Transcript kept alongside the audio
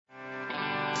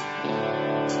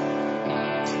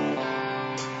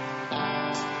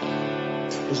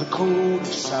There's a code of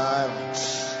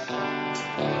silence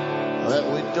that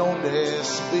we don't dare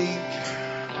speak.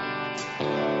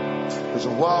 There's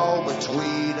a wall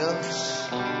between us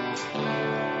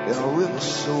and a river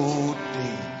so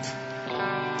deep.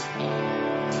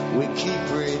 We keep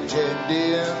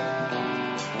pretending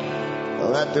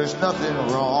that there's nothing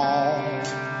wrong.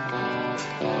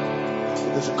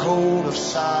 There's a code of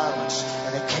silence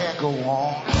and it can't go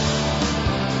on.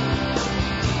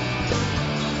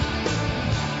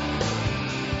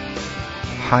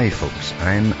 Hi folks,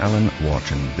 I'm Alan Watt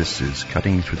and this is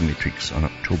Cutting Through the Matrix on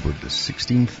October the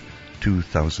 16th,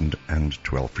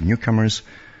 2012. For newcomers,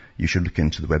 you should look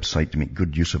into the website to make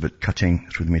good use of it,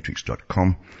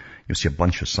 cuttingthroughthematrix.com. You'll see a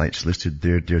bunch of sites listed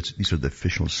there. These are the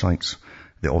official sites.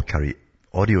 They all carry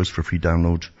audios for free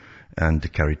download and they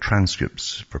carry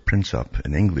transcripts for print up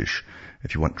in English.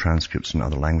 If you want transcripts in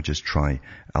other languages, try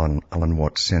Alan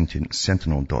Watt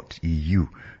Sentinel.eu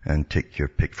and take your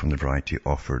pick from the variety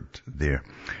offered there.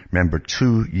 Remember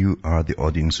too, you are the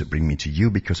audience that bring me to you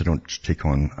because I don't take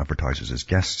on advertisers as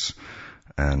guests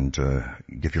and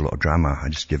give you a lot of drama. I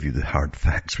just give you the hard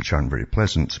facts, which aren't very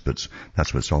pleasant, but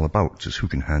that's what it's all about, is who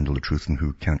can handle the truth and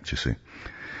who can't, you see.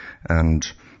 And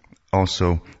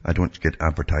also, I don't get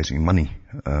advertising money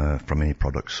from any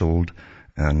product sold,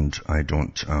 and I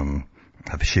don't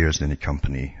have shares in any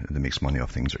company that makes money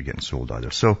off things that are getting sold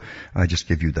either. So I just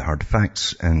give you the hard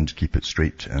facts and keep it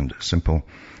straight and simple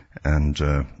and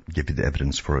give you the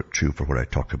evidence for it too, for what I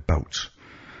talk about.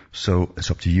 So it's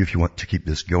up to you if you want to keep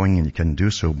this going, and you can do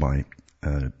so by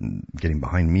getting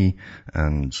behind me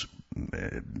and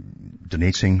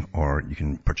donating, or you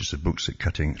can purchase the books at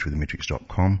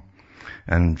cuttingthroughthematrix.com.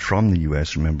 And from the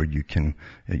US, remember, you can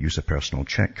use a personal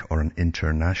check or an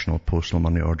international postal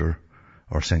money order,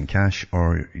 or send cash,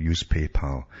 or use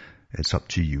PayPal. It's up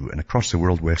to you. And across the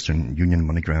world, Western Union,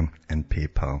 MoneyGram, and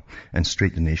PayPal, and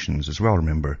straight donations as well,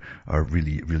 remember, are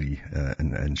really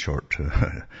in short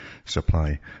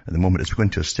supply at the moment. It's going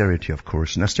to austerity, of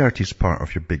course, and austerity is part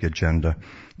of your big Agenda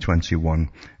 21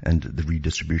 and the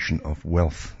redistribution of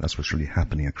wealth. That's what's really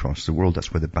happening across the world.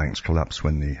 That's why the banks collapsed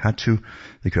when they had to.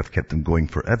 They could have kept them going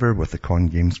forever with the con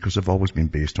games, because they've always been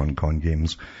based on con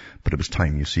games. But it was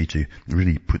time, you see, to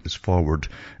really put this forward.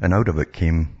 And out of it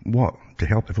came what? To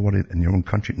help everybody in your own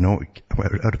country? No,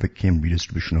 out of it came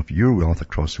redistribution of your wealth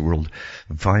across the world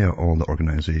via all the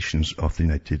organizations of the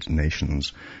United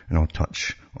Nations. And I'll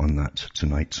touch on that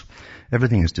tonight.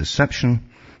 Everything is deception.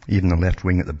 Even the left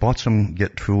wing at the bottom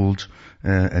get fooled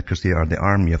because they are the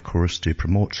army, of course, to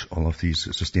promote all of these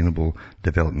sustainable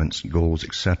development goals,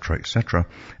 etc., etc.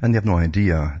 And they have no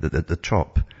idea that at the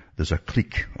top there's a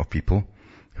clique of people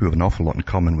who have an awful lot in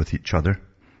common with each other,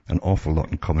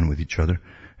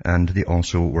 and they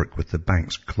also work with the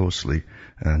banks closely,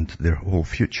 and their whole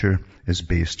future is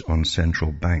based on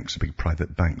central banks, big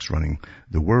private banks running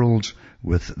the world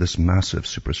with this massive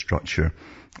superstructure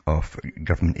of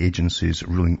government agencies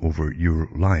ruling over your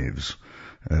lives,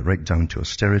 right down to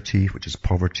austerity, which is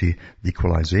poverty, the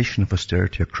equalization of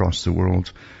austerity across the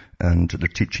world, and they're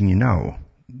teaching you now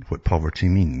what poverty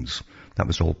means. That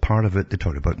was all part of it. They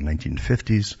talked about the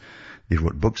 1950s. They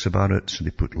wrote books about it. So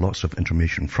they put lots of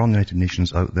information from the United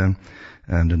Nations out there.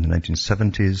 And in the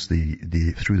 1970s,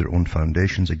 they through their own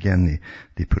foundations, again,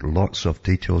 they put lots of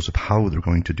details of how they're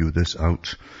going to do this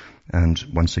out. And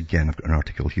once again, I've got an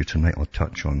article here tonight I'll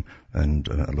touch on in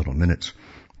a little minute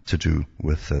to do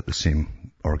with the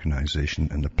same organization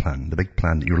and the plan, the big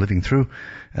plan that you're living through,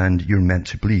 and you're meant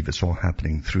to believe it's all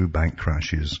happening through bank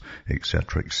crashes,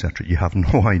 etc., etc. You have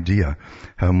no idea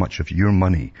how much of your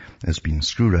money is being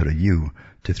screwed out of you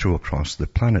to throw across the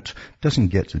planet. It doesn't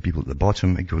get to the people at the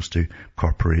bottom. It goes to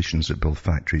corporations that build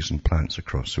factories and plants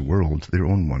across the world, their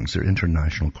own ones. They're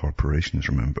international corporations,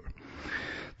 remember.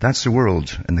 That's the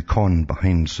world and the con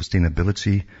behind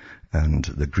sustainability and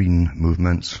the green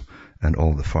movements and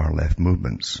all the far left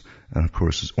movements. And of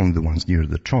course, it's only the ones near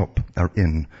the top are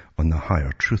in on the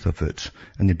higher truth of it.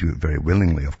 And they do it very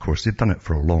willingly, of course. They've done it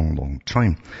for a long, long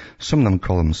time. Some of them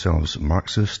call themselves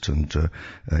Marxist and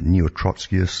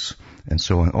neo-Trotskyists and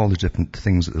so on, all the different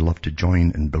things that they love to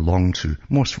join and belong to.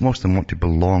 Most of them want to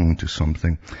belong to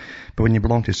something. But when you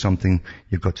belong to something,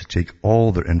 you've got to take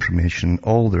all their information,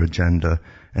 all their agenda,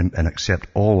 and accept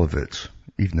all of it.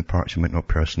 Even the parts you might not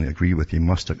personally agree with, you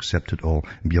must accept it all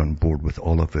and be on board with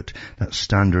all of it. That's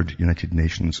standard United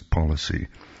Nations policy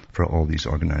for all these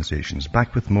organizations.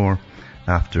 Back with more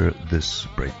after this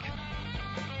break.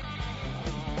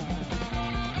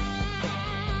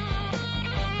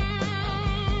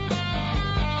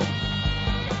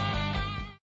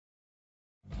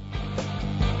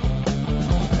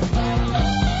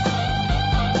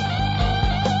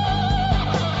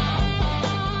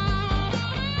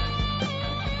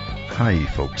 Hi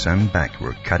folks, I'm back.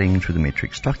 We're cutting through the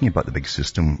matrix, talking about the big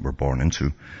system we're born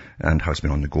into and how it's been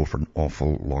on the go for an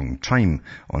awful long time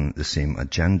on the same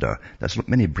agenda. There's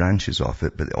many branches of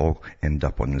it, but they all end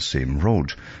up on the same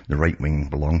road. The right wing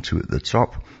belong to at the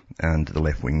top, and the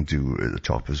left wing do at the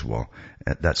top as well.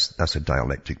 That's a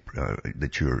dialectic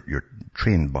that you're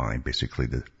trained by, basically,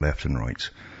 the left and right,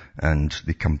 and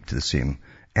they come to the same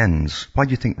ends. Why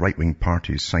do you think right-wing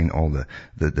parties sign all the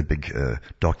big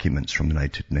documents from the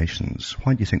United Nations?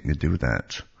 Why do you think they do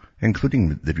that?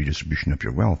 Including the redistribution of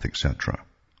your wealth, etc.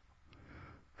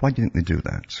 Why do you think they do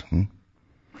that?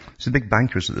 It's the big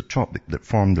bankers at the top that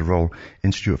formed the Royal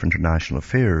Institute of International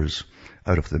Affairs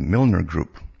out of the Milner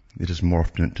Group. It has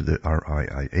morphed into the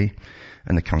RIIA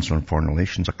and the Council on Foreign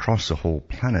Relations across the whole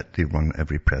planet. They run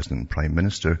every president and prime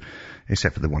minister,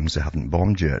 except for the ones that haven't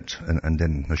bombed yet. And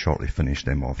then they'll shortly finish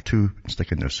them off too,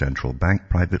 stick in their central bank,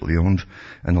 privately owned,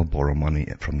 and they'll borrow money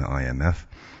from the IMF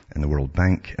and the World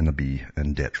Bank, and they'll be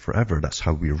in debt forever. That's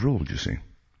how we're ruled, you see.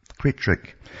 Great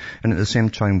trick. And at the same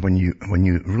time, when you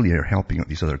really are helping out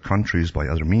these other countries by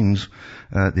other means,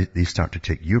 they start to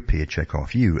take your paycheck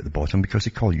off you at the bottom because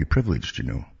they call you privileged, you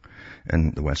know.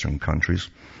 In the Western countries,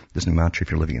 doesn't matter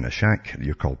if you're living in a shack,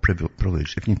 you're called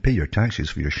privileged. If you pay your taxes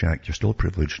for your shack, you're still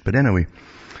privileged. But anyway,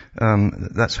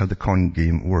 that's how the con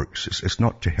game works. It's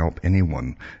not to help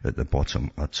anyone at the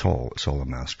bottom at all. It's all a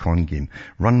mass con game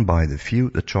run by the few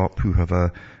at the top who have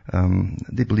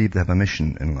they believe they have a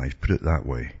mission in life, put it that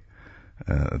way.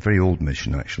 A very old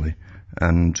mission, actually.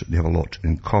 And they have a lot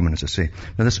in common, as I say.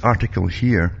 Now, this article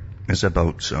here is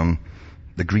about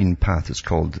the green path. Is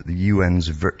called the UN's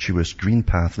virtuous green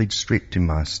path leads straight to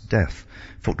mass death.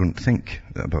 Folk don't think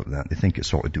about that. They think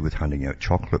it's all to do with handing out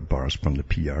chocolate bars from the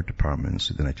PR departments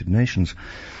of the United Nations.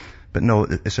 But no,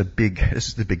 this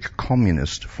is the big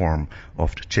communist form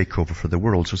of takeover for the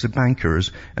world. So it's the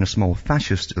bankers and a small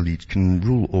fascist elite can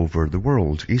rule over the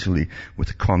world easily with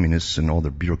the communists and all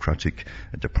the bureaucratic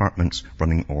departments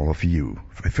running all of you.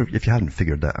 If you hadn't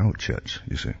figured that out yet,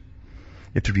 you see.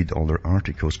 You have to read all their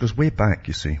articles. It goes way back,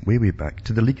 you see, way back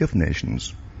to the League of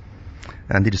Nations.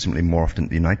 And they just simply morphed into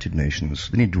the United Nations.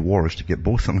 They needed wars to get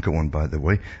both of them going, by the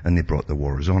way, and they brought the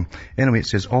wars on. Anyway, it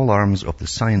says, all arms of the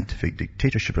scientific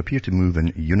dictatorship appear to move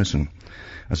in unison.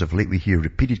 As of late, we hear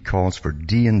repeated calls for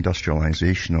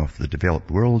deindustrialization of the developed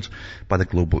world by the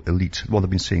global elite. Well, they've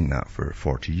been saying that for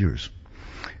 40 years.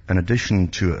 In addition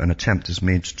to an attempt is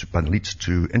made by the elites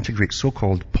to integrate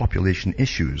so-called population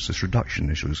issues, this reduction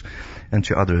issues,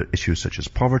 into other issues such as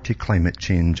poverty, climate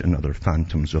change, and other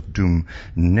phantoms of doom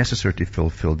necessary to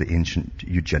fulfill the ancient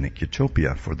eugenic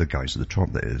utopia for the guys at the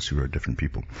top, that is, who are different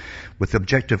people, with the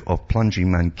objective of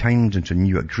plunging mankind into a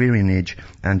new agrarian age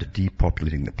and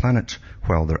depopulating the planet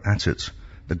while they're at it.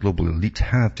 The global elite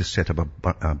have to set up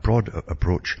a broad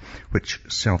approach which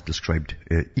self-described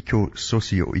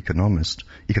economist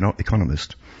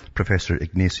Professor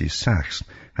Ignatius Sachs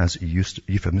has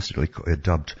euphemistically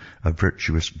dubbed a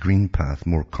virtuous green path,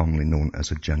 more commonly known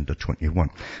as Agenda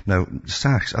 21. Now,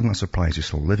 Sachs, I'm not surprised he's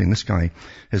still living. This guy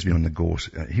has been on the go.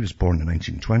 He was born in the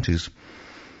 1920s.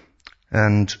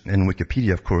 And in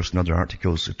Wikipedia, of course, and other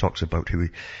articles, it talks about how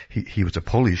he was a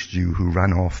Polish Jew who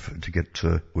ran off to get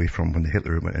away from when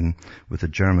Hitler went in with the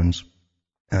Germans.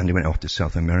 And he went off to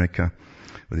South America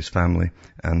with his family.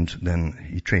 And then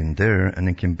he trained there and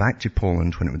then came back to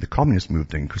Poland when the communists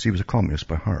moved in, because he was a communist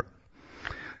by heart.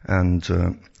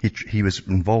 And he was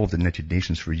involved in the United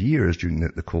Nations for years during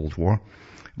the Cold War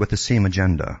with the same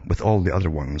agenda, with all the other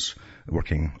ones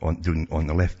working on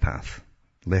the left path.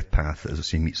 Left path, as I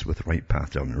say, meets with the right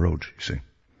path down the road, you see.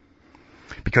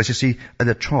 Because you see, at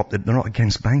the top, they're not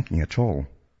against banking at all.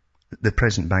 The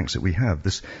present banks that we have,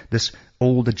 this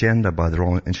old agenda by the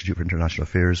Royal Institute for International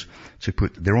Affairs to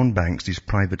put their own banks, these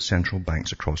private central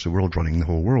banks across the world, running the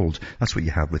whole world. That's what you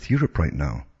have with Europe right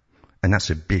now. And that's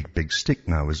a big stick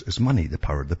now, is money, the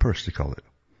power of the purse, they call it.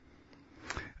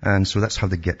 And so that's how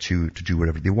they get you to do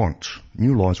whatever they want.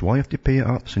 New laws, why have to pay it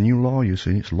up? It's a new law, you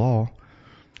see, it's law.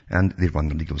 And they run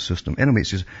the legal system. Anyway, it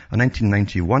says a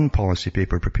 1991 policy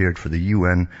paper prepared for the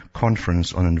UN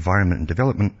Conference on Environment and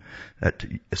Development,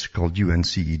 it's called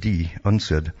UNCED,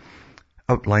 UNCED,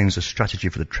 outlines a strategy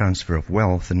for the transfer of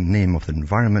wealth in the name of the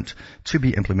environment to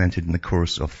be implemented in the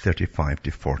course of 35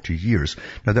 to 40 years.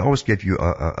 Now, they always give you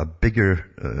a bigger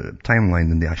timeline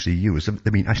than they actually use. They've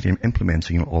been actually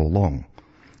implementing it all along.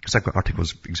 Because I've got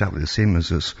articles exactly the same as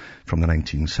this from the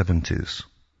 1970s.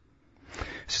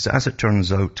 says, as it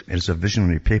turns out, it is a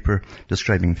visionary paper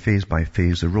describing phase by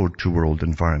phase the road to world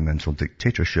environmental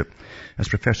dictatorship. As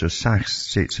Professor Sachs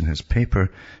states in his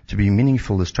paper, to be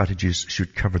meaningful, the strategies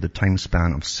should cover the time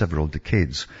span of several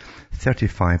decades.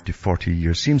 35 to 40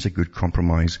 years seems a good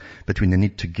compromise between the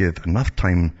need to give enough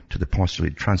time to the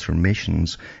postulated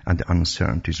transformations and the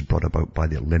uncertainties brought about by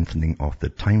the lengthening of the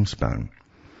time span.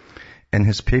 In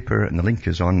his paper, and the link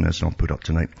is on this, I'll put up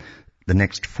tonight, the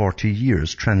next 40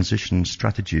 years, transition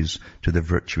strategies to the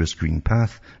virtuous green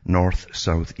path, north,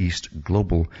 south, east,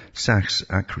 global. Sachs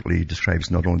accurately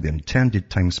describes not only the intended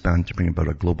time span to bring about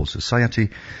a global society,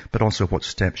 but also what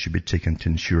steps should be taken to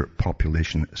ensure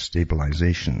population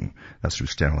stabilization. That's through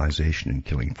sterilization and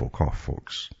killing folk off,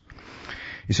 folks.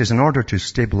 He says, in order to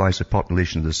stabilize the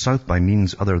population of the South by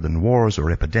means other than wars or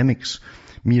epidemics,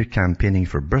 mere campaigning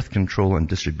for birth control and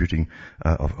distribution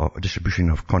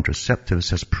of contraceptives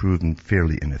has proven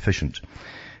fairly inefficient.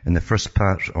 In the first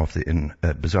part of the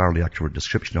bizarrely accurate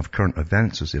description of current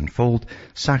events as they unfold,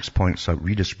 Sachs points out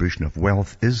redistribution of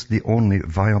wealth is the only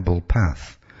viable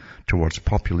path towards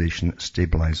population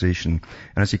stabilization,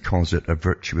 and as he calls it, a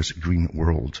virtuous green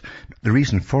world. The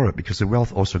reason for it, because the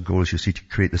wealth also goes, you see, to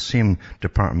create the same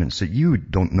departments that you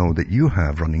don't know that you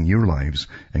have running your lives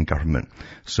in government.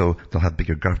 So they'll have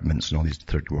bigger governments in all these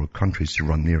third world countries to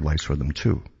run their lives for them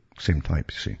too. Same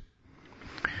type, you see.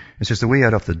 It says the way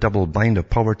out of the double bind of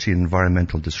poverty and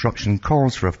environmental disruption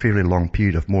calls for a fairly long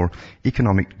period of more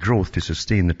economic growth to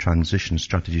sustain the transition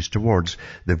strategies towards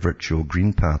the virtual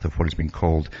green path of what has been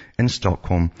called in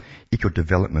Stockholm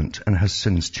eco-development and has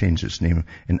since changed its name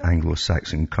in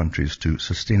Anglo-Saxon countries to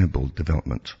sustainable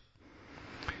development.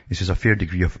 He says a fair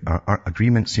degree of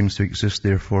agreement seems to exist,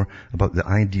 therefore, about the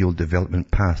ideal development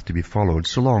path to be followed,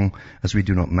 so long as we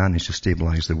do not manage to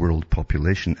stabilize the world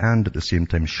population and at the same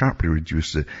time sharply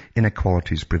reduce the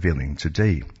inequalities prevailing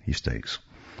today, he states.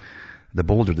 The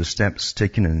bolder the steps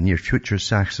taken in the near future,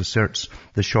 Sachs asserts,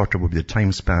 the shorter will be the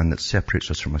time span that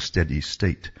separates us from a steady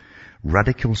state.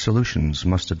 Radical solutions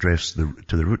must address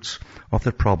to the roots of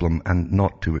the problem and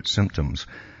not to its symptoms.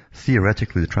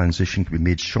 Theoretically, the transition can be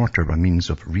made shorter by means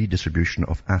of redistribution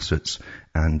of assets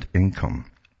and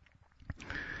income.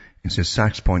 It says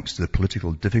Sachs points to the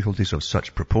political difficulties of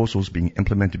such proposals being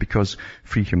implemented because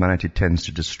free humanity tends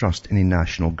to distrust any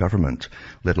national government,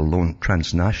 let alone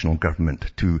transnational government,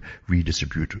 to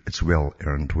redistribute its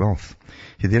well-earned wealth.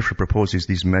 He therefore proposes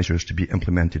these measures to be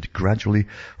implemented gradually,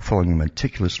 following a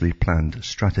meticulously planned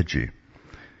strategy.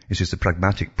 He says the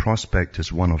pragmatic prospect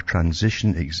is one of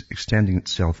transition extending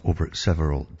itself over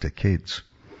several decades.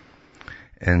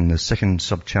 In the second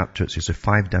subchapter, it says the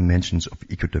 5 dimensions of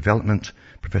eco-development.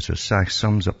 Professor Sachs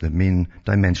sums up the main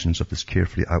dimensions of this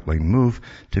carefully outlined move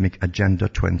to make Agenda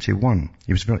 21.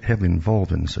 He was very heavily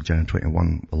involved in this Agenda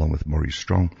 21 along with Maurice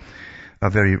Strong. A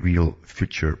very real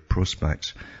future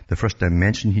prospect. The first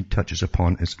dimension he touches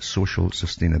upon is social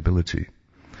sustainability.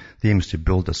 The aim is to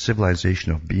build a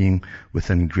civilization of being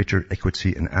within greater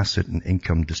equity in asset and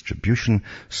income distribution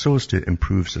so as to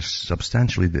improve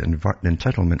substantially the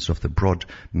entitlements of the broad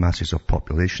masses of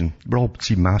population. We all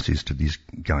see masses to these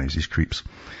guys, these creeps.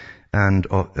 And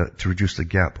to reduce the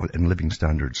gap in living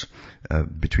standards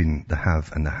between the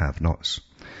have and the have-nots.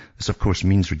 This, of course,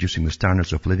 means reducing the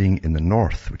standards of living in the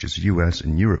North, which is the US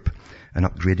and Europe, and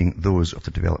upgrading those of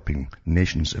the developing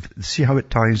nations. See how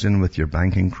it ties in with your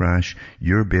banking crash,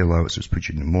 your bailouts, which put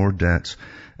you in more debt,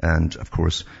 and, of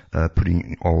course,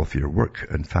 putting all of your work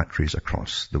and factories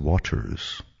across the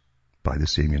waters by the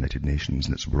same United Nations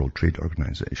and its World Trade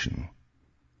Organization.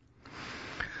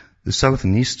 The South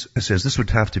and East says this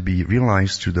would have to be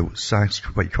realized through the Sachs,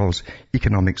 what he calls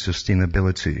economic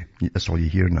sustainability. That's all you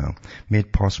hear now.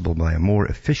 Made possible by a more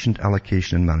efficient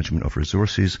allocation and management of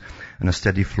resources and a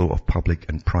steady flow of public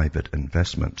and private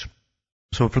investment.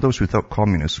 So for those who thought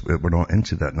communists were not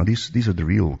into that, now these are the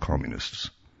real communists.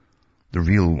 The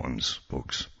real ones,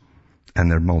 folks.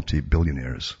 And they're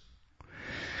multi-billionaires.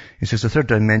 He says the third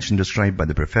dimension described by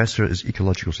the professor is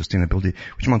ecological sustainability,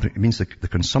 which means the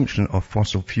consumption of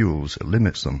fossil fuels. It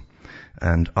limits them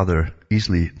and other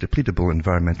easily depletable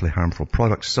environmentally harmful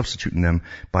products, substituting them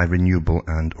by renewable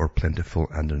and or plentiful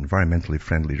and environmentally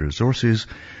friendly resources,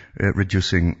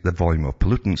 reducing the volume of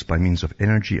pollutants by means of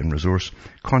energy and resource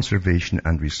conservation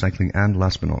and recycling, and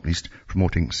last but not least,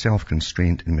 promoting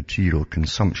self-constraint in material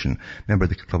consumption. Remember,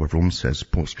 the Club of Rome says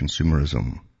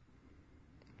post-consumerism.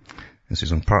 This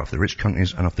is on part of the rich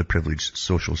countries and of the privileged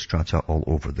social strata all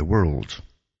over the world.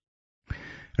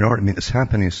 In order to make this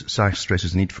happen, Sachs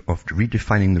stresses the need of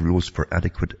redefining the rules for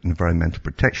adequate environmental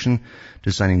protection,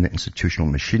 designing the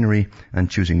institutional machinery, and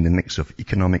choosing the mix of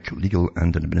economic, legal,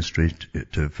 and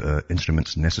administrative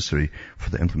instruments necessary for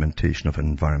the implementation of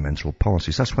environmental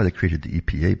policies. That's why they created the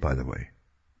EPA, by the way.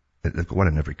 They've got one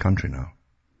in every country now.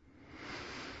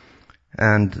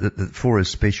 And the four is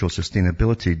spatial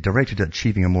sustainability, directed at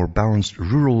achieving a more balanced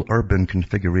rural-urban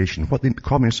configuration. What the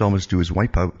communists always do is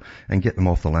wipe out and get them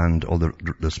off the land, all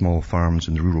the small farms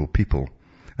and the rural people.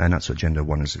 And that's what Agenda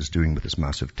 1 is doing with its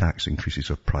massive tax increases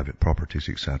of private properties,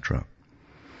 etc.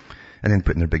 And then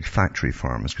putting their big factory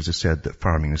farms, because they said that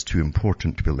farming is too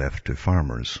important to be left to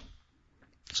farmers.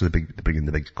 So they bring in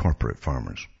the big corporate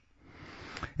farmers.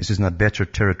 It says, a better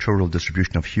territorial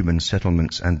distribution of human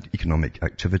settlements and economic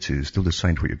activities. They'll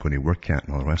decide what you're going to work at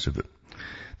and all the rest of it.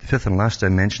 The fifth and last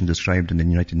dimension described in the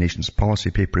United Nations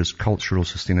policy paper is cultural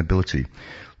sustainability,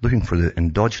 looking for the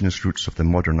endogenous roots of the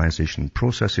modernization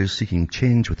processes, seeking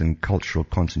change within cultural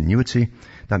continuity.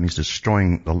 That means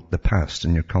destroying the past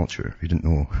in your culture. If you didn't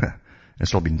know,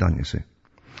 it's all been done, you see.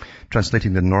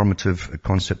 Translating the normative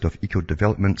concept of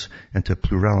eco-development into a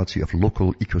plurality of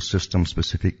local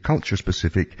ecosystem-specific,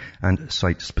 culture-specific, and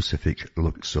site-specific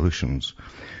solutions.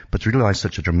 But to realize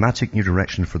such a dramatic new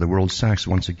direction for the world, Sachs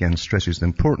once again stresses the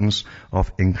importance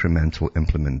of incremental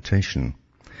implementation.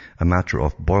 A matter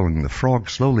of boiling the frog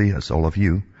slowly, as all of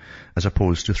you, as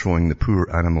opposed to throwing the poor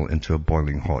animal into a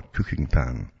boiling hot cooking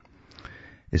pan.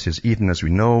 It says, even as we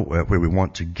know where we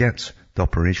want to get, the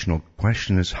operational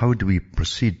question is, how do we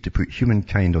proceed to put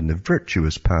humankind on the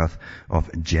virtuous path of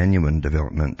genuine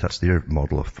development? That's their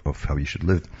model of how you should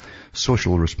live.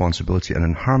 Social responsibility and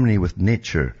in harmony with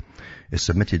nature. It's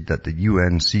submitted that the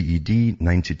UNCED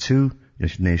 92,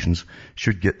 United Nations,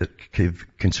 should give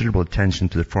considerable attention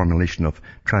to the formulation of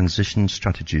transition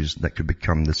strategies that could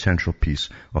become the central piece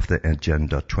of the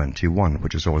Agenda 21,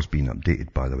 which has always been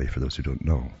updated, by the way, for those who don't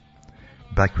know.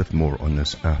 Back with more on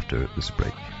this after this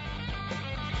break.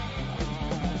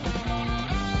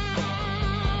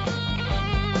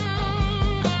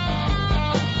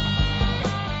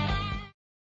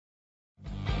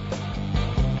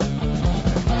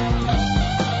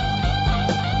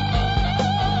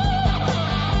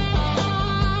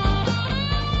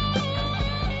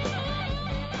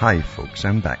 Hi folks,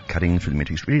 I'm back cutting through the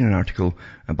matrix, reading an article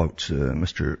about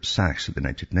Mr. Sachs at the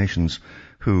United Nations,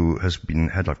 who has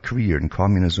had a career in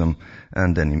communism,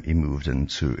 and then he moved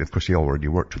into, of course he already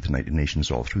worked with the United Nations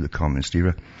all through the communist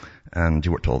era, and he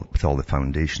worked with all the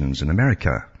foundations in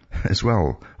America as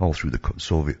well, all through the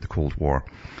Cold War.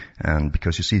 And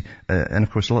because you see, and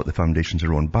of course a lot of the foundations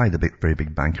are owned by the very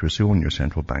big bankers who own your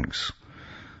central banks.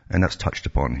 And that's touched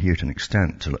upon here to an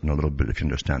extent, in a little bit if you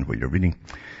understand what you're reading.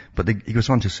 But he goes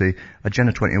on to say,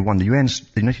 Agenda 21, the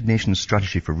United Nations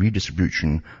strategy for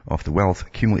redistribution of the wealth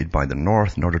accumulated by the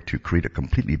North in order to create a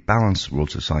completely balanced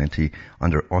world society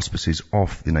under auspices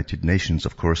of the United Nations,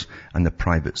 of course, and the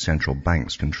private central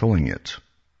banks controlling it.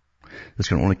 This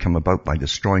can only come about by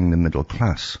destroying the middle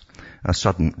class. A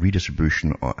sudden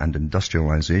redistribution and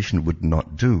industrialization would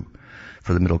not do,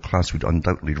 for the middle class would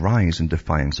undoubtedly rise in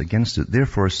defiance against it.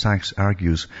 Therefore, Sachs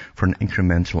argues for an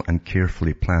incremental and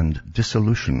carefully planned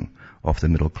dissolution of the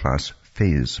middle class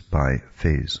phase by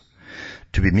phase.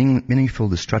 To be meaningful,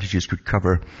 the strategies could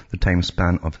cover the time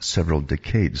span of several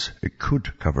decades.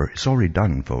 It's already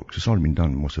done, folks. It's already been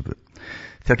done, most of it.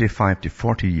 35 to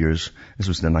 40 years, this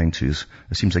was in the 90s,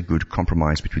 it seems a good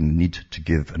compromise between the need to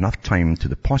give enough time to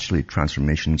the postulated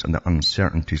transformations and the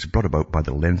uncertainties brought about by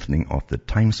the lengthening of the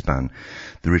time span.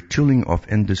 The retooling of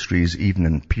industries, even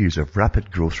in periods of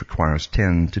rapid growth, requires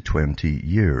 10 to 20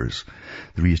 years.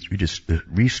 The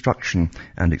restructuring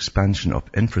and expansion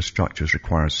of infrastructures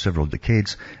requires several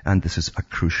decades, and this is a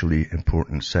crucially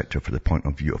important sector for the point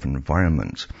of view of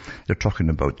environment. They're talking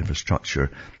about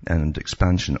infrastructure and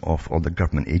expansion of all the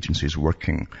government agencies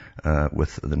working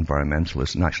with the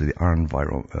environmentalists, and actually the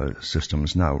enviro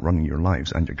systems now running your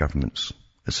lives and your governments.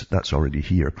 That's already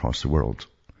here across the world.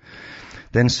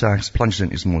 Then Sachs plunges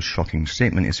into his most shocking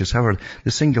statement. He says, however,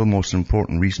 the single most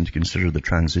important reason to consider the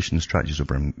transition strategies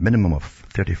over a minimum of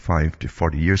 35 to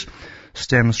 40 years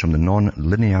stems from the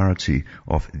non-linearity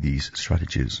of these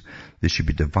strategies. They should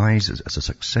be devised as a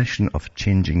succession of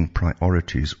changing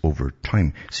priorities over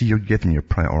time. See, you're given your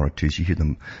priorities. You hear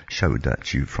them shouted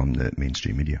at you from the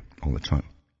mainstream media all the time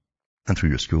and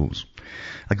through your schools.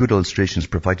 A good illustration is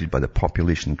provided by the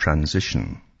population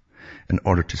transition. In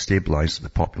order to stabilize the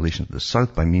population of the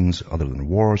South by means other than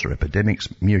wars or epidemics,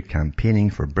 mere campaigning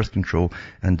for birth control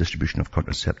and distribution of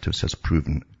contraceptives has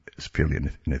proven is fairly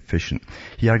inefficient.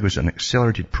 He argues an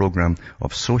accelerated program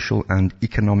of social and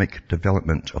economic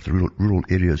development of the rural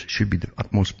areas should be the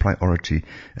utmost priority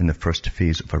in the first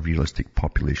phase of a realistic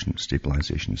population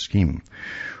stabilization scheme.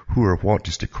 Who or what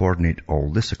is to coordinate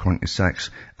all this according to Sachs,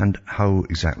 and how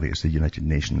exactly is the United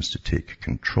Nations to take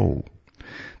control?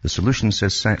 The solution,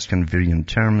 says Sachs, can vary in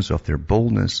terms of their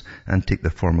boldness and take the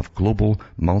form of global,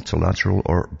 multilateral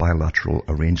or bilateral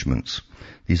arrangements.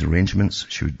 These arrangements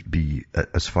should be,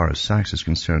 as far as Sachs is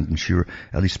concerned, ensure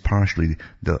at least partially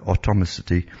the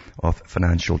automaticity of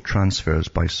financial transfers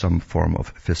by some form of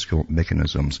fiscal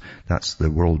mechanisms. That's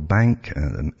the World Bank,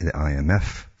 the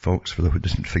IMF, folks, for those who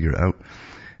didn't figure it out,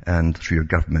 and through your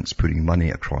governments putting money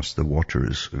across the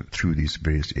waters through these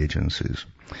various agencies.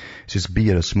 It says, be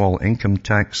it a small income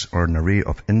tax or an array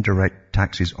of indirect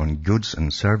taxes on goods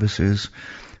and services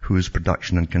whose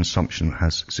production and consumption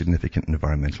has significant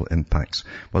environmental impacts.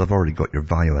 Well, I've already got your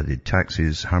value-added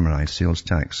taxes, harmonized sales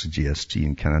tax, GST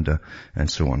in Canada, and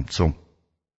so on. So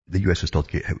the US has still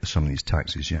to get hit with some of these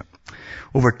taxes yet.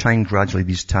 Over time, gradually,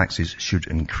 these taxes should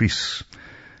increase,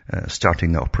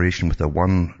 starting the operation with a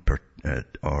 1 per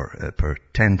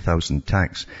 10,000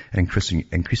 tax, and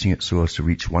increasing it so as to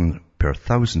reach 1 per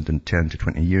 1,000 in 10 to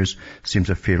 20 years seems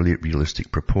a fairly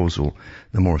realistic proposal,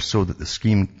 the more so that the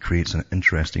scheme creates an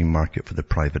interesting market for the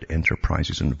private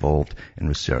enterprises involved in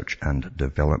research and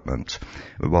development.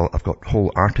 Well, I've got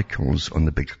whole articles on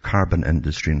the big carbon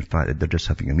industry. In fact, they're just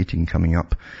having a meeting coming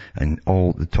up, and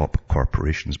all the top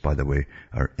corporations, by the way,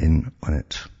 are in on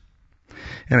it.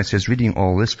 And it says, reading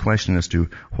all this, question as to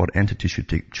what entity should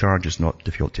take charge is not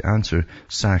difficult to answer.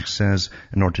 Sachs says,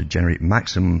 in order to generate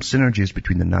maximum synergies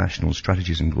between the national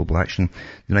strategies and global action,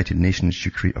 the United Nations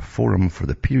should create a forum for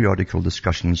the periodical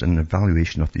discussions and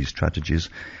evaluation of these strategies,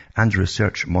 and a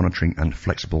research, monitoring and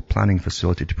flexible planning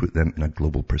facility to put them in a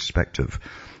global perspective.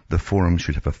 The forum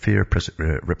should have a fair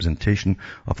representation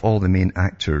of all the main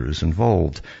actors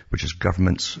involved, which is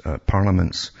governments,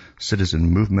 parliaments, citizen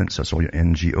movements, that's all your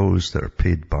NGOs that are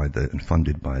paid by and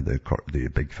funded by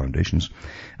the big foundations,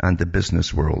 and the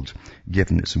business world.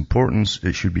 Given its importance,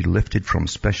 it should be lifted from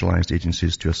specialized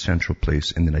agencies to a central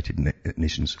place in the United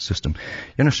Nations system.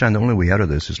 You understand, the only way out of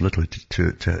this is literally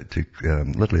to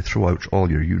literally throw out all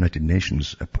your United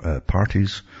Nations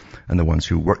parties and the ones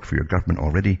who work for your government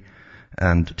already,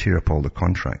 and tear up all the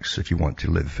contracts if you want to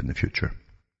live in the future.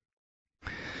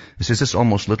 It says this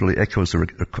almost literally echoes the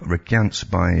recounts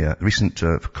by a recent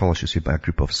call, by a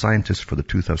group of scientists for the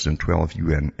 2012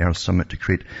 UN Earth Summit to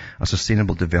create a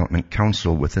Sustainable Development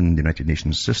Council within the United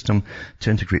Nations system to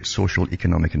integrate social,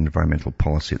 economic and environmental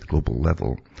policy at the global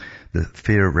level. The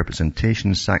fair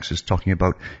representation Sachs is talking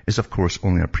about is, of course,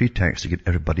 only a pretext to get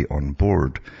everybody on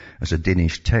board. As a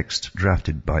Danish text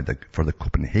drafted for the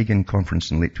Copenhagen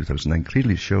conference in late 2009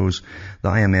 clearly shows, the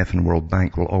IMF and World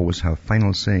Bank will always have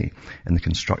final say in the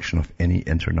construction of any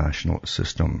international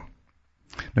system.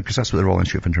 Now, because that's what the Royal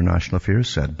Institute of International Affairs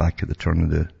said back at the turn of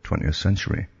the 20th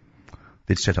century.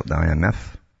 They'd set up the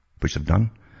IMF, which they've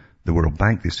done. The World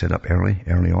Bank, they set up early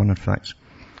on, in fact.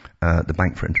 The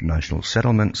Bank for International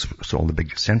Settlements, so all the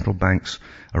big central banks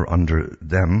are under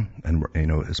them, and,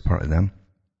 as part of them.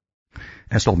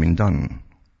 And it's all been done.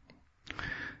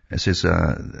 It says,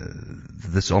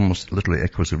 this almost literally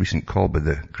echoes a recent call by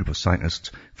the group of scientists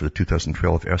for the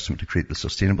 2012 Earth Summit to create the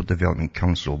Sustainable Development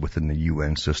Council within the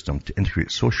UN system to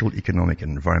integrate social, economic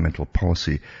and environmental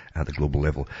policy at the global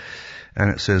level.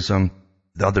 And it says, the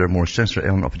other more sensitive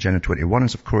element of Agenda 21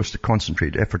 is, of course, the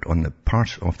concentrated effort on the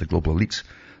part of the global elites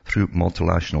through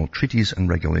multilateral treaties and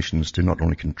regulations to not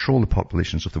only control the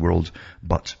populations of the world,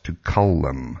 but to cull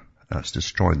them. That's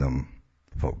destroy them,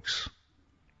 folks.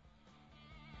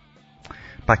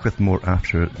 Back with more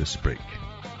after this break.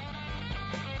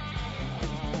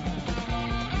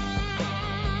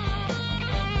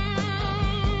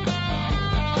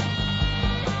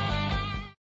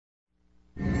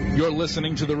 You're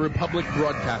listening to the Republic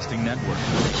Broadcasting Network,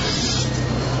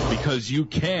 because you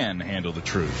can handle the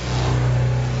truth.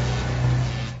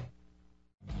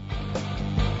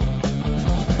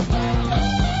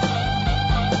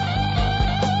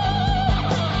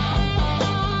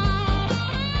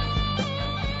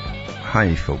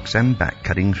 Hi folks, I'm back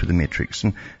cutting through the matrix.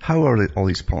 And how are all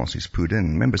these policies put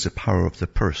in? Remember, it's the power of the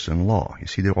purse and law. You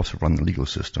see, they also run the legal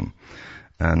system.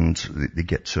 And they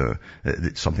get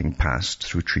something passed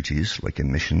through treaties like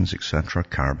emissions, etc.,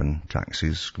 carbon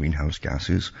taxes, greenhouse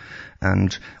gases,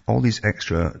 and all these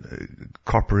extra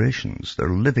corporations that are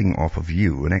living off of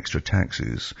you and extra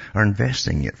taxes are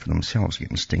investing it for themselves,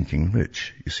 getting stinking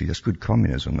rich. You see, that's good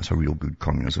communism. That's how real good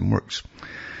communism works.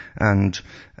 And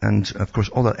of course,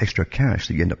 all that extra cash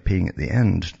that you end up paying at the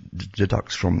end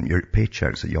deducts from your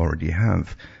paychecks that you already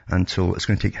have until it's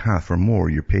going to take half or more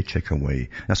your paycheck away.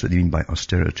 That's what they mean by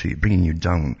austerity, bringing you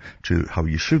down to how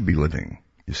you should be living,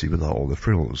 you see, without all the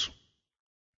frills.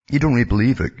 You don't really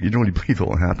believe it. You don't really believe it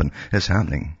will happen. It's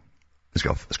happening. It's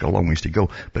got a long ways to go,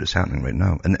 but it's happening right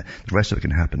now. And the rest of it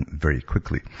can happen very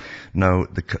quickly. Now,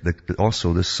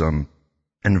 also this,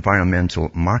 Environmental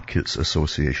Markets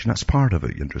Association, that's part of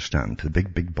it, you understand. The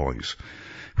big boys,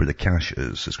 where the cash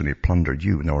is going to plunder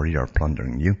you and already are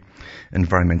plundering you.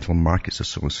 Environmental Markets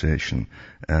Association,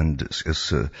 and it's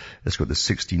got the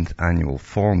 16th annual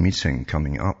fall meeting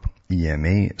coming up.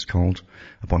 EMA, it's called.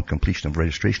 Upon completion of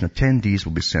registration, attendees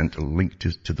will be sent a link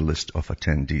to the list of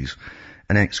attendees.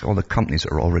 And then it's all the companies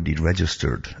that are already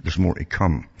registered. There's more to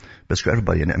come. But it's got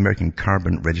everybody in it. American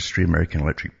Carbon Registry, American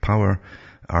Electric Power,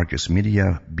 Argus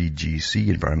Media, BGC,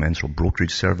 Environmental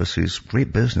Brokerage Services.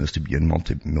 Great business to be in,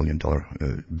 billion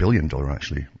dollar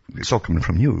actually. It's all coming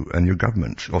from you, and your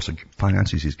government also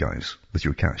finances these guys with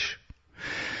your cash.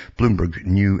 Bloomberg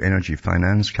New Energy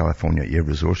Finance, California Air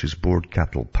Resources Board,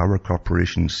 Capital Power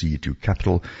Corporation, CE2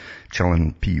 Capital,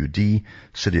 Challen PUD,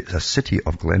 City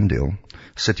of Glendale,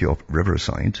 City of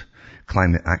Riverside,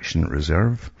 Climate Action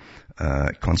Reserve,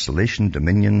 Constellation,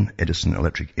 Dominion, Edison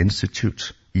Electric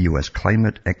Institute, EOS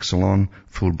Climate, Exelon,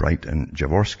 Fulbright and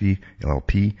Jaworski,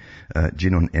 LLP,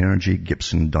 Genon Energy,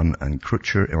 Gibson, Dunn and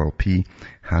Crutcher, LLP,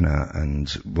 Hanna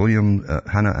and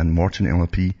Morton,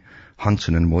 LLP,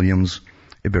 Hunton and Williams,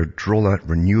 Iberdrola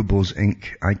Renewables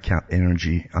Inc., ICAP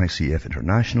Energy, ICF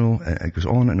International, it goes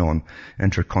on and on,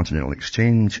 Intercontinental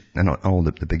Exchange, and all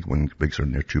the bigs are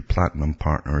in there too, Platinum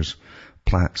Partners,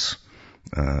 Platts,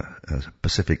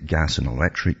 Pacific Gas and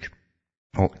Electric,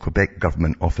 Quebec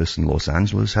Government Office in Los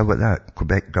Angeles. How about that?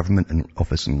 Quebec Government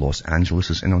Office in Los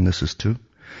Angeles is in on this too.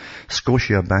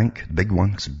 Scotia Bank, big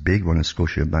one. It's a big one in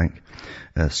Scotia Bank.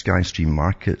 Skystream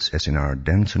Markets, SNR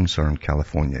Denton, Southern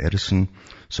California Edison,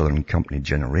 Southern Company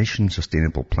Generation,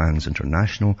 Sustainable Plans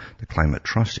International, the Climate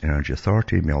Trust, Energy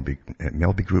Authority,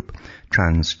 Melby Group,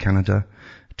 Trans Canada,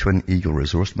 Twin Eagle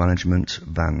Resource Management,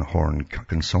 Van Horn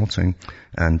Consulting,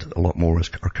 and a lot more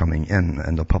are coming in,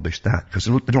 and they'll publish that, because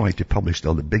they don't like to publish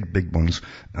all the big ones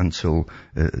until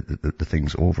the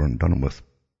thing's over and done with.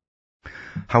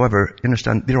 However, you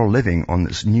understand, they're all living on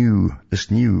this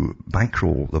new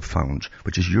bankroll they've found,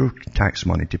 which is your tax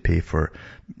money to pay for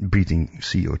breathing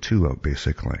CO2 out,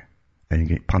 basically. And you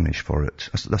get punished for it.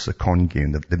 That's a con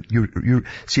game.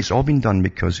 See, it's all been done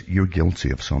because you're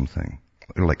guilty of something.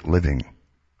 You're like living.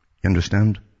 You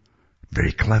understand?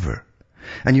 Very clever.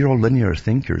 And you're all linear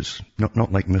thinkers,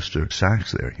 not like Mr.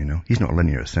 Sachs there, you know. He's not a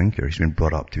linear thinker. He's been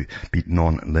brought up to be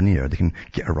non-linear. They can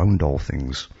get around all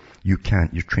things. You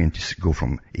can't. You're trained to go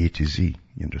from A to Z,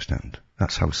 you understand?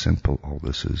 That's how simple all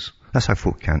this is. That's how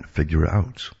folk can't figure it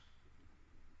out.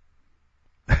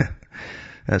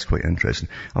 That's quite interesting.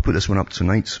 I'll put this one up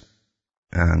tonight.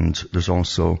 And there's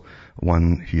also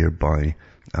one here by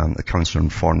the Council on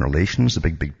Foreign Relations, the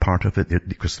big part of it,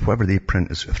 because whatever they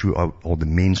print is throughout all the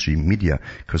mainstream media,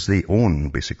 because they own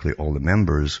basically all the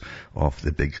members of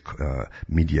the big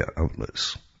media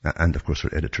outlets. And of course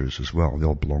their editors as well. They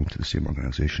all belong to the same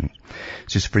organization.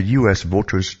 It says, for U.S.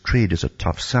 voters, trade is a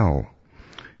tough sell.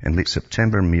 In late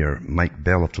September, Mayor Mike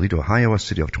Bell of Toledo, Ohio, a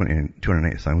city of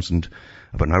 290,000,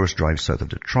 about an hour's drive south of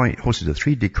Detroit, hosted a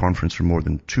 3-day conference for more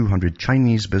than 200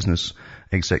 Chinese business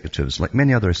executives. Like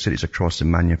many other cities across the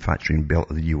manufacturing belt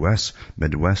of the U.S.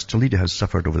 Midwest, Toledo has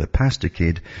suffered over the past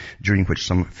decade, during which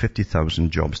some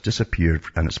 50,000 jobs disappeared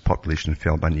and its population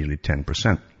fell by nearly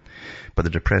 10%. But the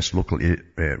depressed local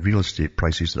real estate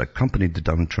prices that accompanied the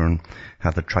downturn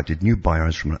have attracted new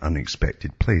buyers from an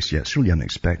unexpected place. Yeah, it's really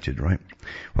unexpected, right?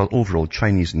 While overall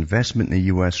Chinese investment in the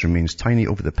U.S. remains tiny,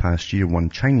 over the past year, one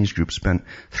Chinese group spent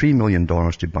 $3 million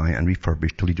to buy and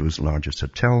refurbish Toledo's largest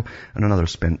hotel, and another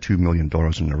spent $2 million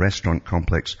in a restaurant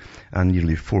complex, and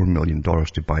nearly $4 million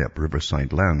to buy up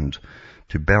riverside land.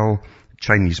 To Bell,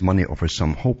 Chinese money offers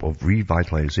some hope of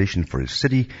revitalization for his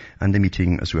city, and the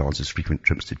meeting, as well as his frequent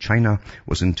trips to China,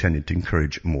 was intended to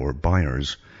encourage more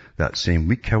buyers. That same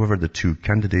week, however, the two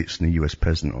candidates in the U.S.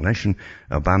 presidential election,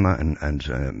 Obama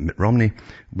and Mitt Romney,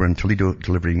 were in Toledo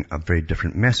delivering a very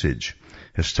different message.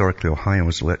 Historically, Ohio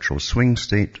is the electoral swing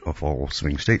state of all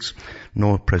swing states.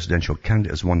 No presidential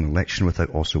candidate has won an election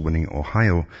without also winning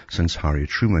Ohio since Harry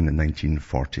Truman in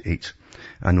 1948.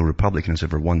 And no Republican has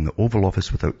ever won the Oval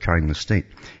Office without carrying the state.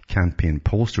 Campaign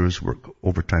pollsters work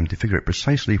overtime to figure out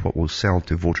precisely what will sell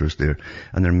to voters there,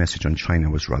 and their message on China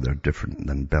was rather different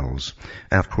than Bell's.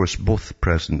 And of course, both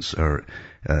presidents are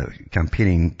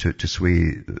campaigning to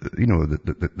sway,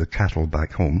 the cattle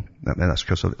back home. That's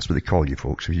because that's what they call you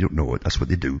folks. If you don't know it, that's what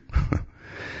they do.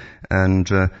 And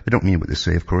they don't mean what they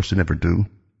say, of course. They never do.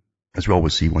 As we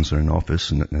always see once they're in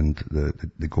office, and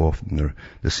they go off and they're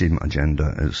the same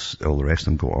agenda as all the rest of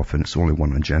them go off, and it's only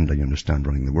one agenda, you understand,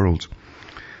 running the world.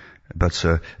 But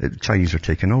the Chinese are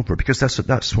taking over, because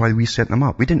that's why we set them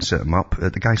up. We didn't set them up.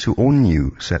 The guys who own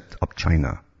you set up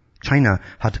China. China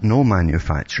had no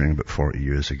manufacturing about 40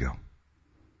 years ago.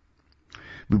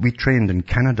 We trained in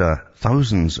Canada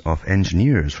thousands of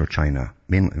engineers for China,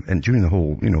 mainly, and during the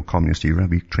whole, communist era,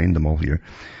 we trained them all here,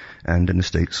 and in the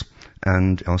States,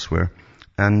 and elsewhere.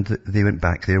 And they went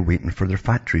back there waiting for their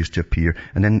factories to appear.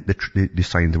 And then they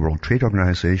signed the World Trade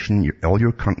Organization. All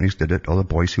your companies did it. All the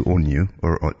boys who own you,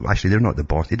 or actually they're not the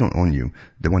boss. They don't own you.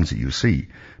 The ones that you see.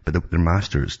 But their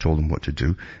masters told them what to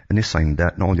do. And they signed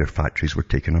that, and all your factories were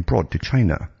taken abroad to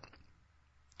China.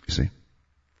 You see?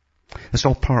 It's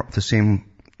all part of the same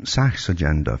Sachs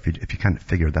agenda, if you can't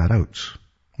figure that out.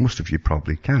 Most of you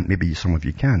probably can't. Maybe some of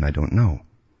you can. I don't know.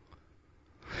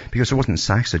 Because it wasn't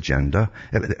Sachs' agenda.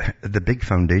 The big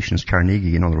foundations,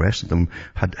 Carnegie and all the rest of them,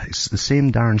 had the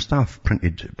same darn stuff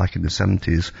printed back in the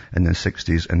 70s and the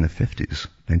 60s and the 50s,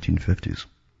 1950s.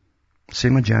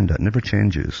 Same agenda. It never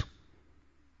changes.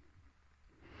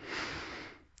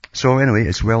 So anyway,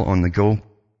 it's well on the go.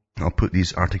 I'll put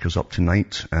these articles up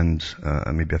tonight, and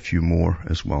maybe a few more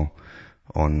as well,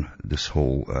 on this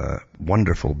whole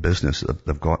wonderful business that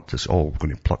they've got. That's all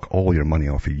going to pluck all your money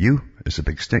off of you. It's a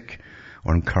big stick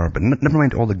on carbon. Never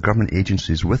mind all the government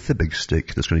agencies with the big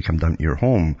stick that's going to come down to your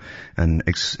home and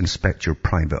inspect your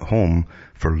private home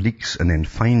for leaks, and then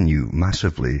fine you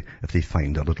massively if they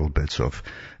find a little bit of,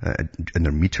 in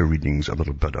their meter readings, a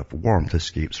little bit of warmth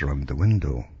escapes around the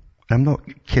window. I'm not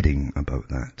kidding about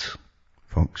that,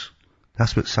 folks.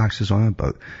 That's what Sachs is on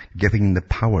about, giving the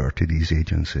power to these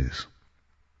agencies,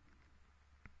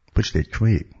 which they'd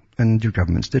create, and your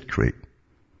governments did create.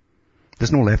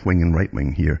 There's no left wing and right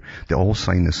wing here. They all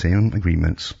sign the same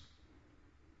agreements.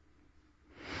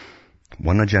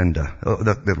 One agenda.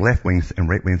 The left wing and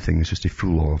right wing thing is just to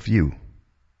fool all of you,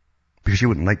 because you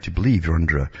wouldn't like to believe you're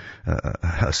under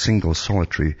a single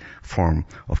solitary form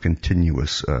of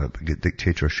continuous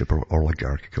dictatorship or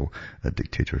oligarchical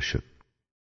dictatorship.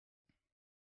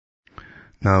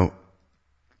 Now,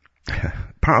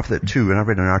 part of that too, and I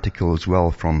read an article as well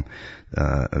from,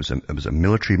 it was a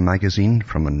military magazine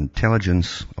from an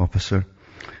intelligence officer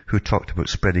who talked about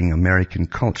spreading American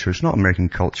culture. It's not American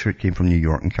culture. It came from New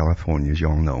York and California, as you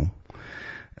all know.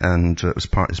 And it was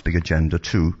part of this big agenda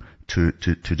too, to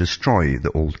destroy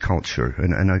the old culture.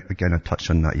 And I touched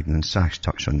on that, even in Sachs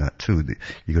touched on that too.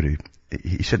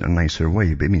 He said it in a nicer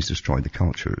way, but it means destroy the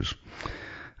cultures.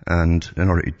 And in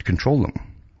order to control them.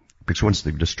 Because once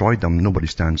they've destroyed them, nobody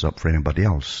stands up for anybody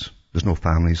else. There's no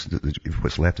families.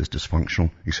 What's left is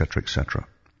dysfunctional, etc., etc.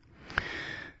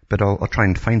 But I'll try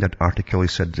and find that article. He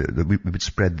said that we would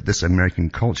spread this American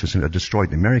culture, so it destroyed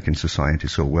the American society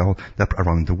so well that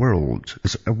around the world.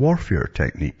 It's a warfare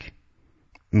technique.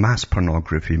 Mass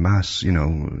pornography, mass,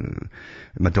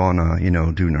 Madonna,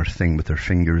 doing her thing with her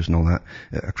fingers and all that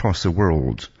across the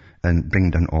world, and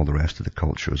bring down all the rest of the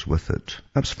cultures with it.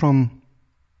 That's from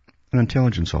an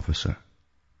intelligence officer.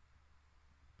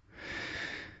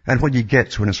 And what you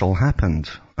get when it's all happened,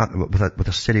 with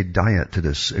a steady diet to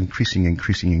this,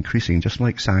 increasing, just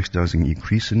like Sachs does, and you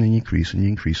increase and you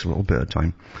increase a little bit at a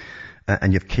time,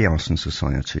 and you have chaos in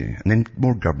society. And then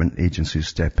more government agencies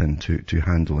step in to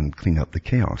handle and clean up the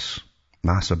chaos.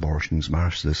 Mass abortions,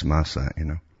 mass this, mass that,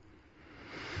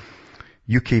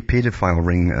 UK paedophile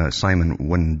ring Simon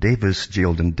Wynne Davis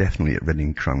jailed indefinitely at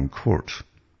Reading Crown Court.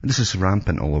 This is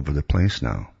rampant all over the place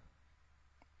now.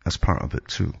 That's part of it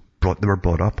too. They were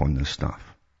brought up on this stuff.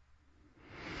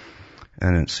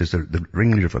 And it says that the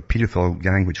ringleader of a paedophile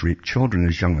gang which raped children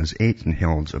as young as 8 and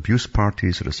held abuse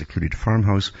parties at a secluded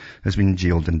farmhouse has been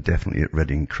jailed indefinitely at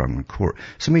Reading Crown Court.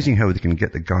 It's amazing how they can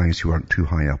get the guys who aren't too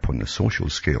high up on the social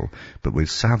scale, but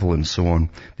with Savile and so on,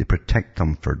 they protect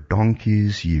them for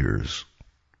donkey's years.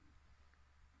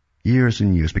 Years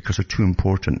and years, because they're too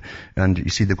important. And you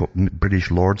see, they've got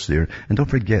British lords there. And don't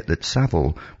forget that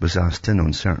Savile was asked in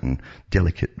on certain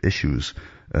delicate issues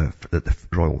for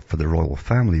the royal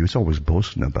family. He was always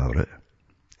boasting about it.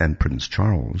 And Prince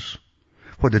Charles.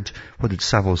 What did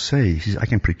Savile say? He says, I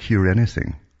can procure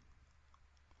anything.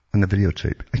 On the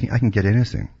videotape. I can get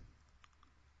anything.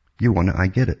 You want it, I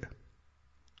get it.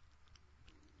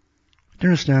 Do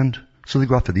you understand? So they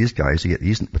go after these guys, they get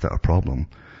these without a problem.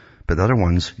 But the other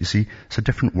ones, you see, it's a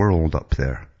different world up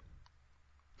there.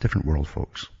 Different world,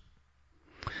 folks.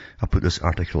 I'll put this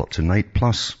article up tonight,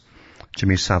 plus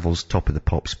Jimmy Savile's Top of the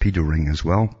Pops pedo ring as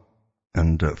well.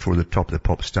 And for the Top of the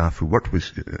Pop staff who worked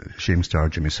with Shame Star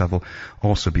Jimmy Savile,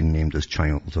 also been named as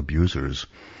child abusers.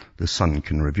 The Sun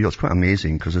can reveal. It's quite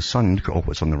amazing because the Sun, look at all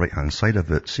what's on the right-hand side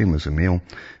of it, same as the Mail,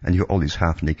 and you got all these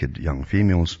half-naked young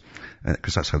females,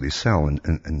 because that's how they sell and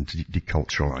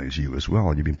deculturalize you as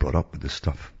well. You've been brought up with this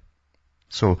stuff.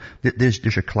 So there's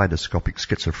your kaleidoscopic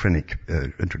schizophrenic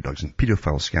introduction,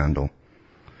 pedophile scandal,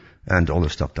 and all the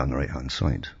stuff down the right-hand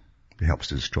side. It helps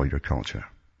to destroy your culture.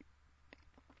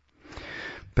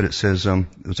 But it says there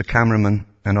was a cameraman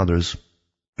and others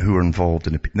who were involved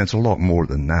in it. And it's a lot more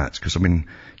than that, because, I mean,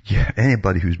 yeah,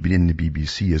 anybody who's been in the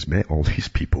BBC has met all these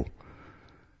people.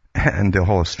 And they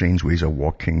all have strange ways of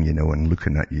walking, you know, and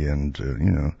looking at you, and,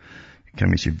 you know, it can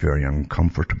make you very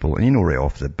uncomfortable. And you know right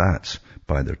off the bat,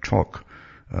 by their talk,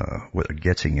 what they're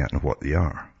getting at and what they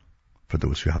are, for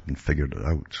those who haven't figured it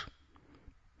out.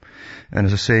 And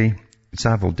as I say,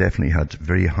 Savile definitely had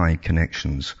very high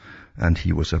connections, and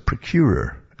he was a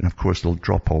procurer. And of course they'll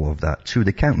drop all of that too.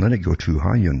 They can't let it go too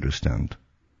high, you understand.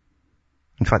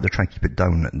 In fact, they're trying to keep it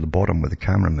down at the bottom with the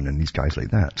cameraman and these guys like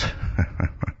that.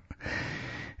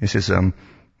 It says,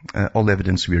 all the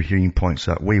evidence we are hearing points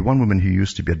that way. One woman who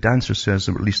used to be a dancer says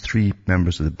there were at least 3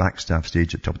 members of the backstaff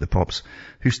stage at Top of the Pops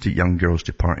who used to take young girls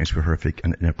to parties where horrific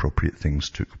and inappropriate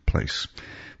things took place.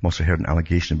 I've also heard an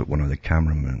allegation about one of the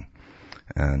cameramen.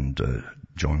 And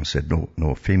John said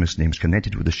no famous names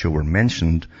connected with the show were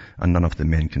mentioned, and none of the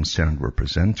men concerned were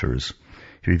presenters.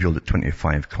 He revealed that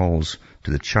 25 calls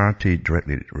to the charity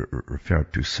directly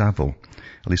referred to Savile.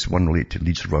 At least one related to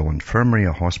Leeds Royal Infirmary,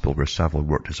 a hospital where Savile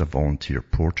worked as a volunteer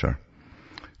porter.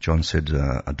 John said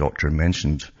a doctor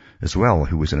mentioned as well,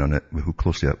 who was in on it, who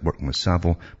closely working with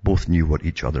Savile, both knew what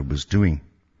each other was doing.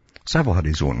 Savile had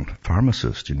his own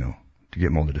pharmacist, you know, to get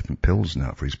him all the different pills and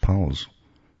that for his pals.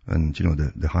 And, you know,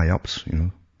 the high-ups, you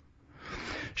know.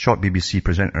 Shot BBC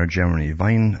presenter Jeremy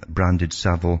Vine branded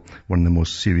Savile one of the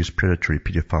most serious predatory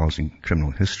pedophiles in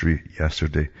criminal history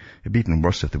yesterday. It'd be even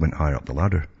worse if they went higher up the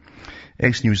ladder.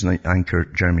 Ex-News anchor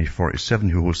Jeremy 47,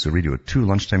 who hosts the Radio 2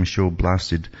 lunchtime show,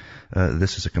 blasted,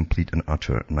 this is a complete and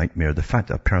utter nightmare. The fact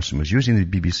that a person was using the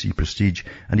BBC prestige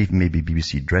and even maybe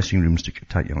BBC dressing rooms to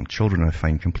attack young children I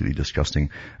find completely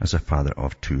disgusting as a father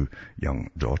of 2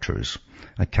 young daughters.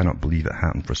 I cannot believe it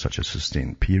happened for such a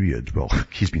sustained period. Well,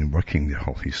 he's been working there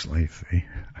all his life, eh?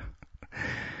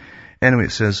 Anyway,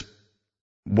 it says,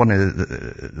 one of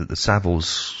the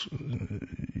Savile's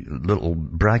little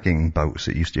bragging bouts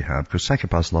that he used to have, because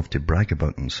psychopaths love to brag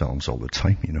about themselves all the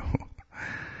time, you know.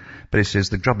 But he says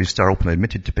the grubby star openly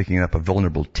admitted to picking up a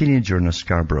vulnerable teenager in a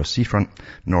Scarborough seafront,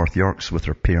 North Yorks, with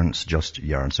her parents just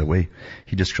yards away.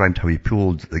 He described how he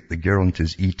pulled the girl into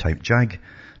his E-type Jag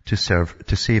to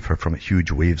save her from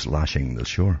huge waves lashing the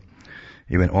shore.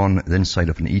 He went on, the inside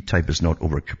of an E-type is not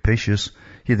over capacious.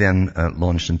 He then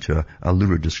launched into a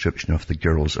lurid description of the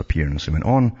girl's appearance. He went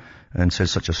on and said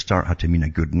such a start had to mean a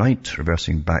good night.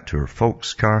 Reversing back to her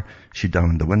folks' car, she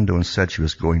downed the window and said she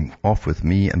was going off with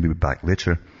me and we'd be back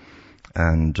later.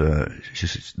 And she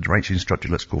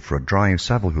instructed, let's go for a drive.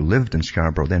 Savile, who lived in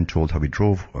Scarborough, then told how he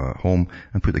drove home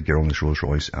and put the girl in his Rolls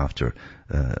Royce after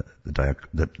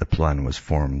the plan was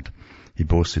formed. He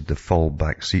boasted the fall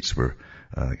back seats were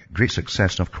great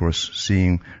success, and of course,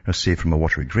 seeing her saved from a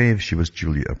watery grave, she was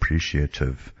duly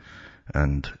appreciative.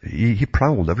 And he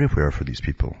prowled everywhere for these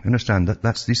people. You understand that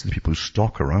these are the people who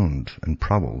stalk around and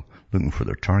prowl looking for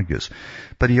their targets.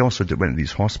 But he also went to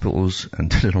these hospitals and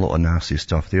did a lot of nasty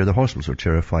stuff there. The hospitals were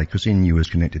terrified because he knew he was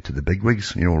connected to the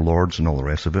bigwigs, you know, lords and all the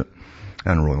rest of it,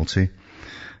 and royalty.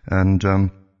 And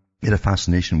he had a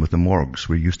fascination with the morgues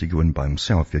where he used to go in by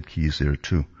himself. He had keys there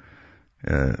too.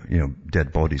 You know,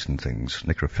 dead bodies and things.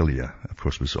 Necrophilia, of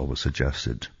course, was always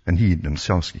suggested. And he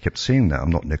himself, he kept saying that, I'm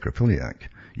not necrophiliac,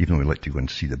 even though he liked to go and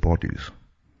see the bodies.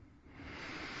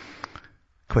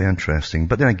 Quite interesting.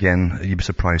 But then again, you'd be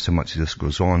surprised how much this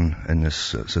goes on in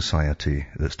this society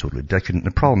that's totally decadent.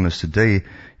 The problem is today,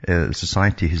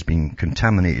 society has been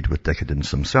contaminated with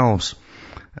decadence themselves,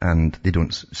 and they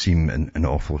don't seem in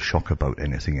awful shock about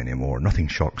anything anymore. Nothing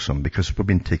shocks them because we've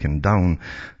been taken down,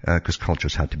 because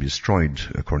cultures had to be destroyed,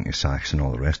 according to Sachs and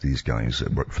all the rest of these guys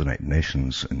that work for the United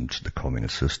Nations and the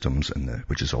communist systems, and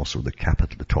which is also the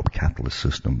top capitalist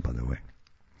system, by the way.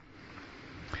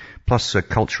 Plus,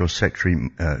 cultural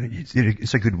secretary,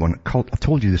 it's a good one. I've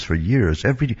told you this for years.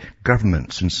 Every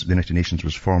government since the United Nations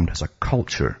was formed has a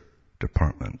culture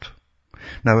department.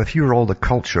 Now, if you're all the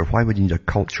culture, why would you need a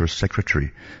culture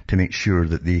secretary to make sure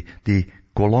that they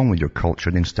go along with your culture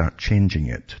and then start changing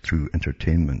it through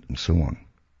entertainment and so on?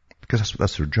 Because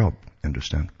that's their job,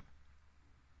 understand?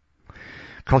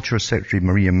 Culture Secretary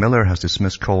Maria Miller has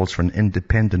dismissed calls for an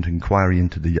independent inquiry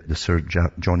into the Sir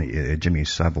Jimmy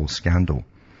Savile scandal.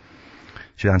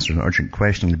 She answered an urgent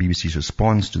question on the BBC's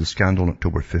response to the scandal on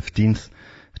October 15th,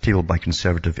 tabled by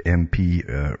Conservative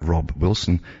MP Rob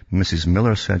Wilson. Mrs.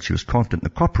 Miller said she was confident the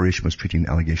corporation was treating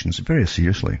the allegations very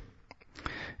seriously.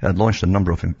 It had launched a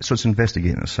number of, so it's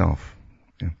investigating itself.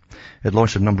 Yeah. It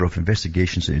launched a number of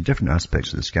investigations into different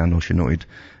aspects of the scandal, she noted,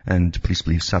 and police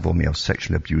believe Savile may have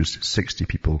sexually abused 60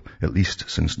 people at least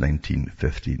since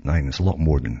 1959. It's a lot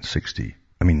more than 60.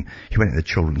 I mean, he went to the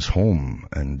children's home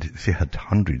and they had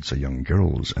hundreds of young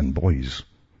girls and boys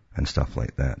and stuff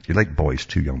like that. You like boys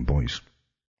too, young boys.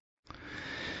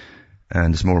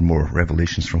 And there's more and more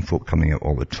revelations from folk coming out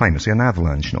all the time. It's like an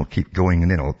avalanche, and it'll keep going, and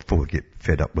then folk get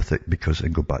fed up with it because they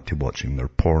go back to watching their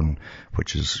porn,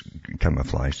 which is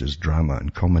camouflaged as drama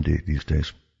and comedy these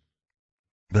days.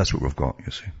 That's what we've got,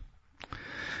 you see.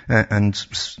 And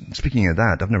speaking of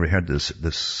that, I've never heard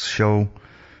this show,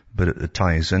 but it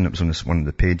ties in. It was on one of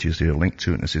the pages there, linked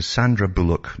to it, and it says Sandra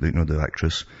Bullock, the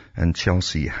actress, and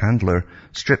Chelsea Handler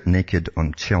stripped naked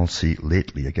on Chelsea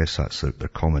Lately. I guess that's their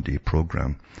comedy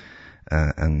program.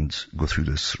 And go through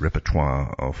this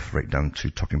repertoire of right down to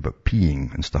talking about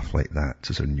peeing and stuff like that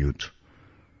as a nude.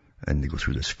 And they go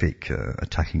through this fake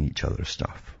attacking each other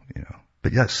stuff, you know.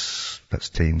 But yes, that's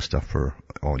tame stuff for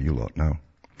all you lot now.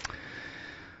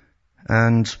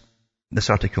 And this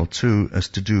article too is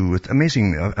to do with,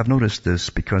 amazing, I've noticed this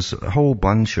because a whole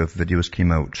bunch of videos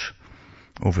came out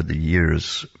over the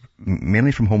years,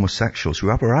 mainly from homosexuals who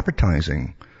were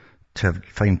advertising to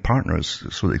find partners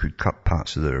so they could cut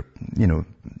parts of their,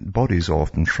 bodies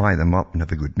off and fry them up and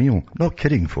have a good meal. Not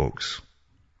kidding, folks.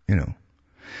 And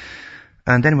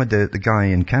then with the guy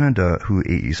in Canada who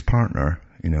ate his partner,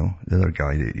 the other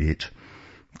guy that he ate,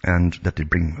 and that they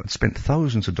spent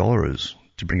thousands of dollars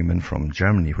to bring him in from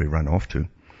Germany where he ran off to.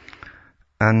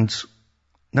 And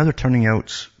now they're turning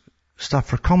out stuff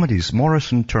for comedies.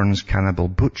 Morrison turns cannibal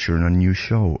butcher in a new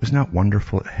show. Isn't that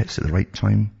wonderful? It hits at the right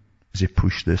time as they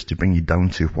push this to bring you down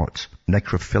to what?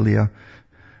 Necrophilia,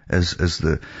 as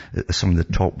some of the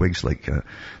top wigs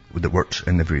that worked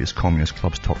in the various communist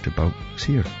clubs talked about. It's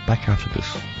here, back after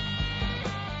this.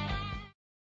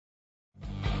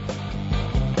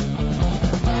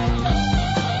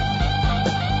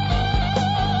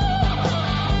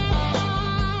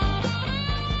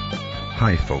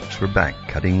 Hi folks, we're back,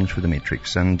 cutting through the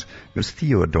matrix, and it was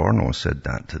Theo Adorno said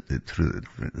that through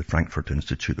the Frankfurt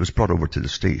Institute. It was brought over to the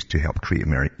States to help create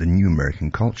the new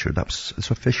American culture. It's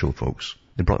official, folks.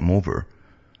 They brought him over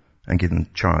and gave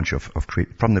him charge of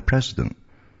create from the president,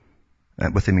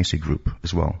 with the Macy Group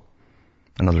as well,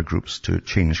 and other groups to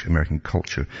change American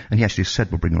culture. And he actually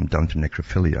said we'll bring them down to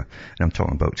necrophilia. And I'm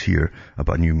talking about here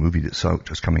about a new movie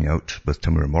that's coming out with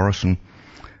Tamara Morrison.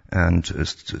 And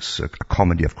it's a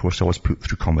comedy, of course. I always put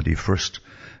through comedy first.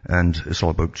 And it's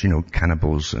all about,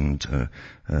 cannibals and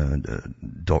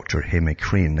Dr. Hemi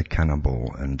Crane, the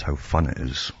cannibal, and how fun it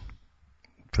is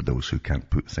for those who can't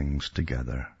put things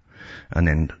together. And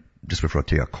then, just before I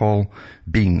take a call,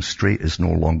 being straight is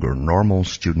no longer normal.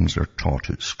 Students are taught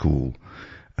at school.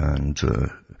 And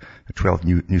 12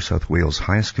 New South Wales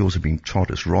high schools are being taught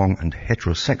it's wrong and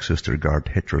heterosexist to regard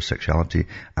heterosexuality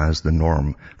as the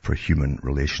norm for human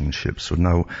relationships. So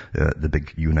now the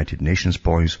big United Nations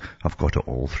boys have got it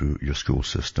all through your school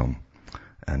system.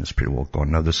 And it's pretty well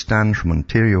gone. Now there's Stan from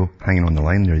Ontario hanging on the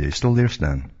line there. Are you still there,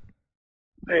 Stan?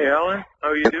 Hey, Alan. How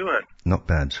are you doing? Not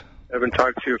bad. I haven't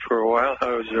talked to you for a while.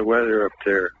 How's the weather up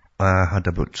there? I had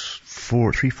about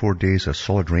 4 days of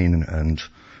solid rain, and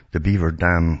the Beaver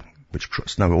Dam, which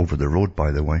is now over the road,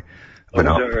 by the way, Is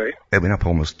that right? It went up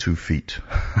almost 2 feet.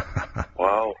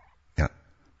 Wow. Yeah.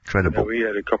 Incredible. Yeah, we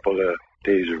had a couple of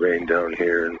days of rain down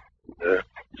here in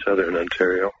southern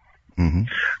Ontario. Mm-hmm.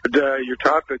 But your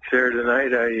topics there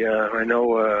tonight, I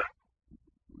know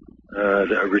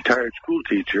a retired school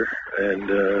teacher, and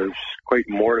is quite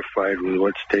mortified with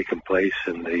what's taken place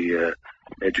in the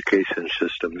education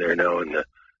system there now in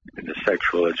the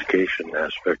sexual education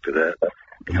aspect of that.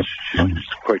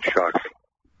 It's quite shocking.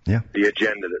 Yeah. The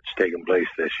agenda that's taken place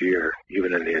this year,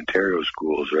 even in the Ontario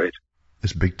schools, right?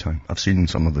 It's big time. I've seen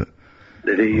some of it.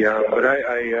 But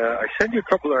I sent you a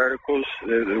couple of articles.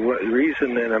 The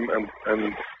reason, and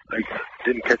I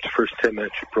didn't catch the first 10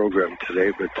 minutes of your program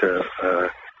today, but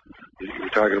you were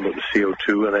talking about the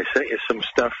CO2, and I sent you some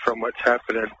stuff from what's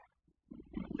happening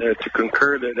to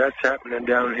concur that that's happening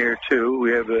down here too.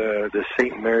 We have the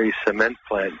St. Mary's cement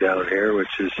plant down here,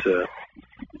 which is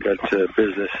got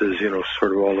businesses,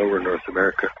 sort of all over North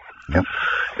America. Yep.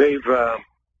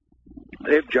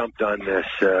 They've jumped on this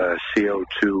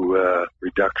CO2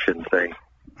 reduction thing,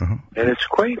 and it's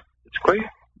quite.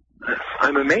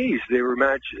 I'm amazed. They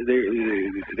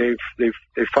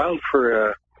filed for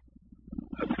a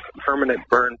permanent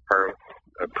burn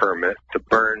permit to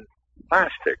burn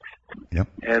plastics. Yep.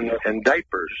 And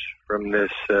diapers from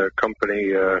this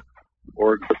company,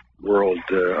 Org World,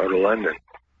 out of London.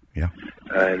 Yeah.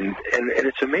 And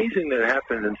it's amazing that it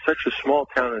happened in such a small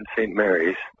town in St.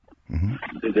 Mary's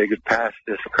that they could pass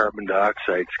this carbon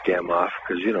dioxide scam off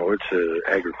because, it's an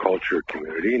agriculture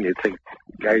community, and you'd think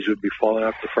guys would be falling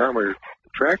off the farmer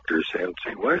tractors and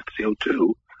say, what,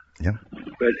 CO2? Yeah.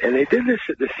 And they did this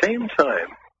at the same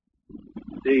time.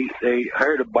 They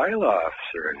hired a bylaw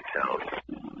officer in town,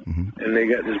 and they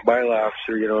got this bylaw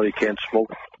officer, you can't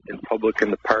smoke in public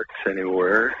in the parks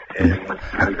anywhere, and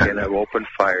you can't have open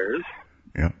fires.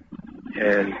 Yeah.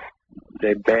 And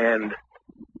they banned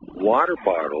water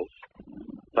bottles,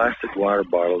 plastic water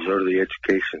bottles, out of the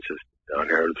education system down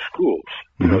here, out of the schools.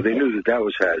 They knew that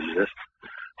was hazardous.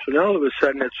 So now all of a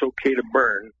sudden it's okay to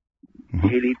burn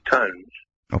 80 tons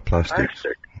of plastic.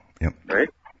 Yep. Right?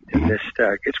 In this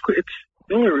stack. It's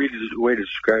the only way to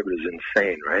describe it is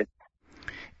insane, right?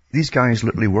 These guys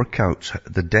literally work out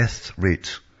the death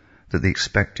rate that they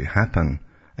expect to happen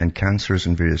in cancers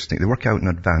and various things. They work out in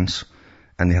advance,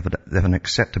 and they have an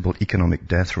acceptable economic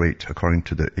death rate according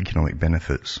to the economic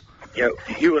benefits. Yeah,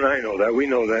 you and I know that. We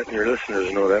know that, and your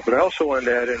listeners know that. But I also wanted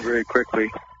to add in very quickly,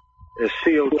 is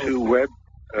CO2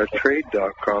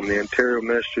 Trade.com, the Ontario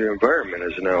Ministry of Environment,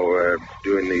 is now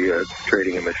doing the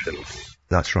trading emissions.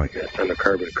 That's right. On the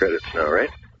carbon credits now, right?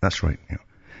 That's right, yeah.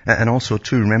 And also,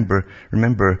 too, remember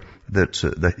that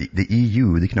the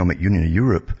EU, the Economic Union of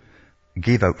Europe,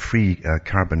 gave out free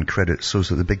carbon credits so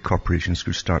that the big corporations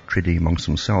could start trading amongst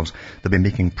themselves. They've been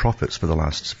making profits for the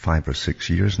last 5 or 6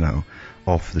 years now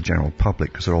off the general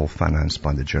public because they're all financed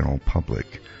by the general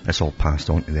public. It's all passed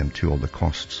on to them too, all the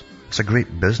costs. It's a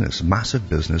great business, massive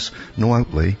business, no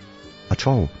outlay at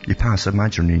all. You pass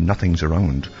imaginary nothings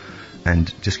around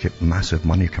and just get massive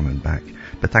money coming back.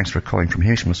 But thanks for calling from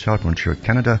Hamish, Scarborough, Ontario,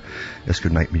 Canada. It's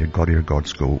good night. May your God or your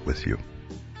gods go with you.